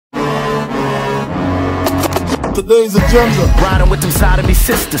Today's agenda. Riding with them side of me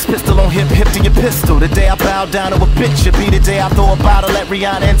sisters, pistol on hip, hip to your pistol. The day I bow down to a bitch, it be the day I throw a bottle at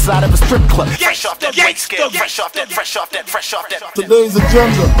Rihanna inside of a strip club. Fresh off that weight scale, fresh off that. Today's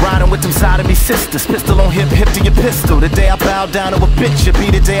agenda. Riding with them side of me sisters, pistol on hip, hip to your pistol. The day I bow down to a bitch, it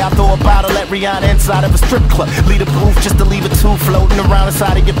be the day I throw a bottle at Rihanna inside of a strip club. Leave the booth just to leave a two floating around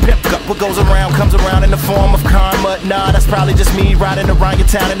inside of your pip cup. What goes around comes around in the form of karma. Nah, that's probably just me riding around your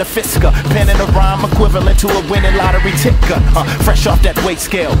town in a Fisker, penning a rhyme equivalent to a winning lottery ticker. Fresh off that weight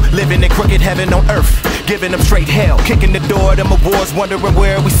scale, living in crooked heaven on earth, giving them straight hell, kicking the door of them awards, wondering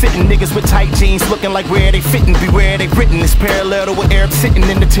where we sitting. Niggas with tight jeans looking like where they fitting, beware they written. It's parallel to what Arabs sitting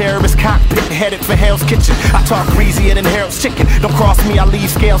in the terrorist cockpit, headed for Hell's Kitchen. I talk greasier than Harold's chicken. Don't cross me, I leave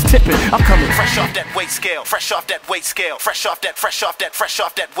scales tipping. I'm coming fresh off that weight scale, fresh off that weight scale, fresh off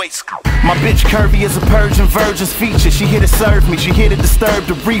that weight scale. My bitch curvy as a Persian virgin's feature. She here to serve me, she here to disturb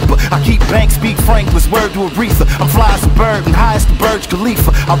the reaper. I keep Banks, speak Franklin's word to Aretha. I'm fly as a bird and high as the Burj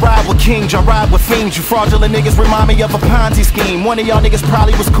Khalifa. I ride with kings, I ride with fiends. You fraudulent niggas remind me of a Ponzi scheme. One of y'all niggas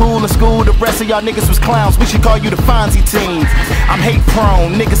probably was cool in school, the rest of y'all niggas was clowns. We should call you the Fonzie team. I'm hate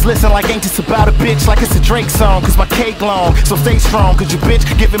prone, niggas listen like ain't this about a bitch, like it's a Drake song. Cause my cake long, so stay strong. Cause your bitch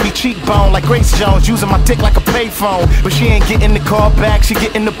giving me cheekbone like Grace Jones, using my dick like a payphone. But she ain't getting the call back, she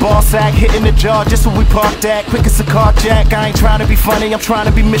getting the ball sack, hitting the jaw just so we park that. Quick as a carjack, I ain't trying to be funny, I'm trying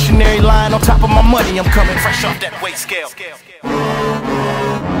to be missionary, lying on top of my money. I'm coming fresh off that weight scale.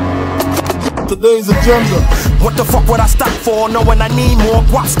 Today's agenda. What the fuck would I stop for, knowing I need more?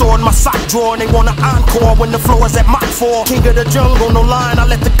 Guap store in my sock drawer, and they want an encore when the floor is at Mach 4. King of the jungle, no line, I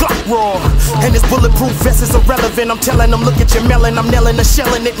let the Glock roar. And this bulletproof vest is irrelevant. I'm telling them, look at your melon. I'm nailing the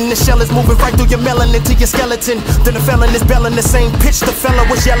shell in it, and the shell is moving right through your melon into your skeleton. Then the felon is belling the same pitch the fella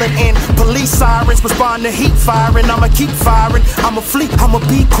was yelling in. Police sirens respond to heat firing. I'ma keep firing, I'ma fleet, I'ma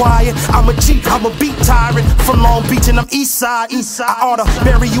be quiet. I'm a G, I'm a beat tyrant. From Long Beach and I'm east side. I oughta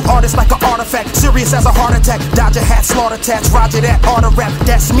bury you artists like an artifact. Serious as a heart attack, dodge a hat, slaughter tats, roger that, auto rap,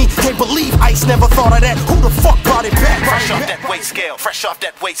 that's me. Can't believe Ice never thought of that. Who the fuck brought it back? Fresh off that weight scale, fresh off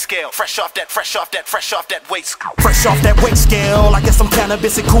that weight scale, fresh off that weight scale. Fresh off that weight scale, I get some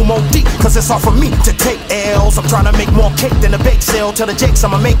cannabis and Kumo deep, cause it's all for me to take L's. I'm trying to make more cake than a bake sale. Tell the Jakes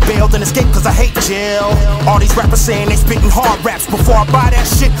I'ma make bail, then escape cause I hate jail. All these rappers saying they spitting hard raps. Before I buy that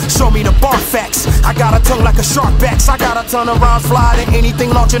shit, show me the bar facts. I got a tongue like a shark backs. I got a ton of rhymes fly than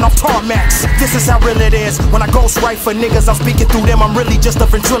anything launching off tarmacs. This is how real it is. When I ghost write for niggas, I'm speaking through them. I'm really just a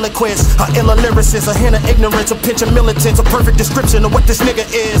ventriloquist, a illa lyricist, a hint of ignorance, a pinch of militants, a perfect description of what this nigga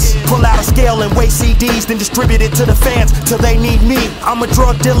is. Pull out a scale and weigh CDs, then distribute it to the fans till they need me. I'm a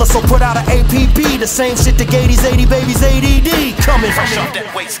drug dealer, so put out an APB. The same shit that gave these 80 babies ADD. Coming fresh off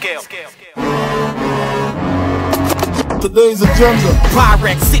that weight scale. Today's agenda.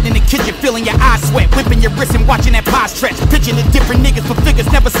 Pyrex, sitting in the kitchen, feeling your eyes sweat, whipping your wrist and watching that pie stretch. Pitching the different niggas for figures,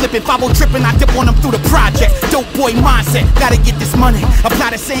 never slipping. 5-0 tripping, I dip on them through the project. Dope boy mindset, gotta get this money.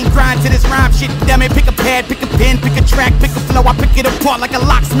 Apply the same grind to this rhyme shit. Damn it, pick a pad, pick a pen, pick a track, pick a flow. I pick it apart like a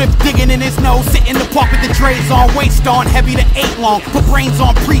locksmith, digging in his nose. Sit in the park with the trays on, waist on, heavy to 8 long. Put brains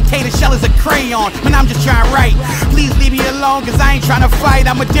on pre-K, the shell is a crayon. Man, I'm just trying to write. Please leave me alone, cause I ain't trying to fight.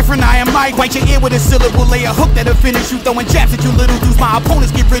 I'm a different I am Mike. Bite your ear with a syllable, lay a hook that'll finish you. Throwing jabs at you little dudes. My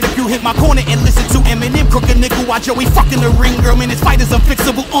opponents get rid of you. Hit my corner and listen to Eminem crook a nickel while Joey fucking the ring girl. Man, this fight is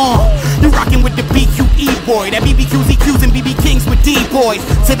unfixable. You rocking with the BQE boy, that BBQs, EQs, and BB Kings with D-boys.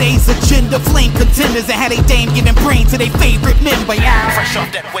 Today's agenda, flame contenders, and had a dame giving brain to their favorite member. Yeah. Fresh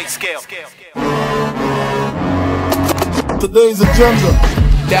off that weight scale. Today's agenda.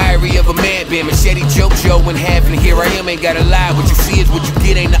 Diary of a madman, machete joke Joe in half, and here I am, ain't gotta lie. What you see is what you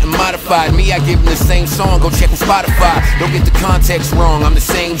get, ain't nothing modified. Me, I give him the same song, go check on Spotify. Don't get the context wrong, I'm the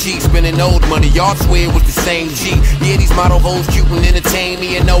same G, spending old money, y'all swear it was the same G. Yeah, these model hoes cute and entertain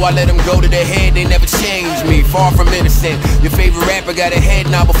me, and know I let them go to their head, they never changed me. Far from innocent, your favorite rapper got a head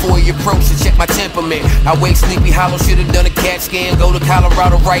now before you approach to check my temperament. I wake Sleepy Hollow, should've done a CAT scan, go to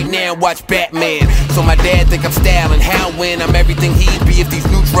Colorado right now, watch Batman. So my dad think I'm styling, how when I'm everything he'd be if these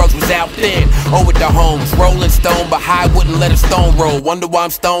new drugs was out then. With the homes, Rolling Stone, but high wouldn't let a stone roll. Wonder why I'm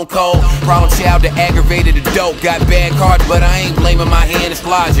stone cold. Problem child that aggravated the dope. Got bad cards, but I ain't blaming my hand, it's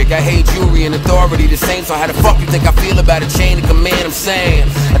logic. I hate jewelry and authority the same, so how the fuck you think I feel about a chain of command? I'm saying,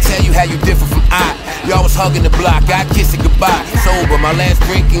 I tell you how you differ from I. Y'all was hugging the block, I kiss it goodbye. Sober, my last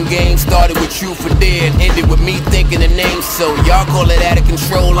drinking game started with you for dead, and ended with me thinking the name. So y'all call it out of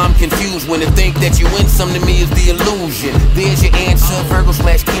control, I'm confused when to think that you win some to me is the illusion. There's your answer,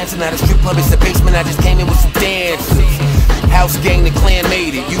 Virgo/Cancer, not a strip club, it's a basement, I just came in with some dancers. House gang, the clan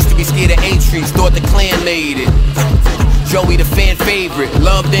made it. Used to be scared of A-trees, thought the clan made it. Joey the fan favorite.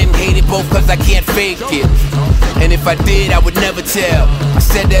 Loved and hated both cause I can't fake it. And if I did, I would never tell. I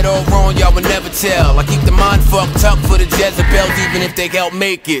said that all wrong, y'all would never tell. I keep the mind fucked up for the Jezebels. Even if they help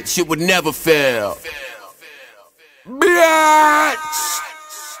make it, shit would never fail. Bitch!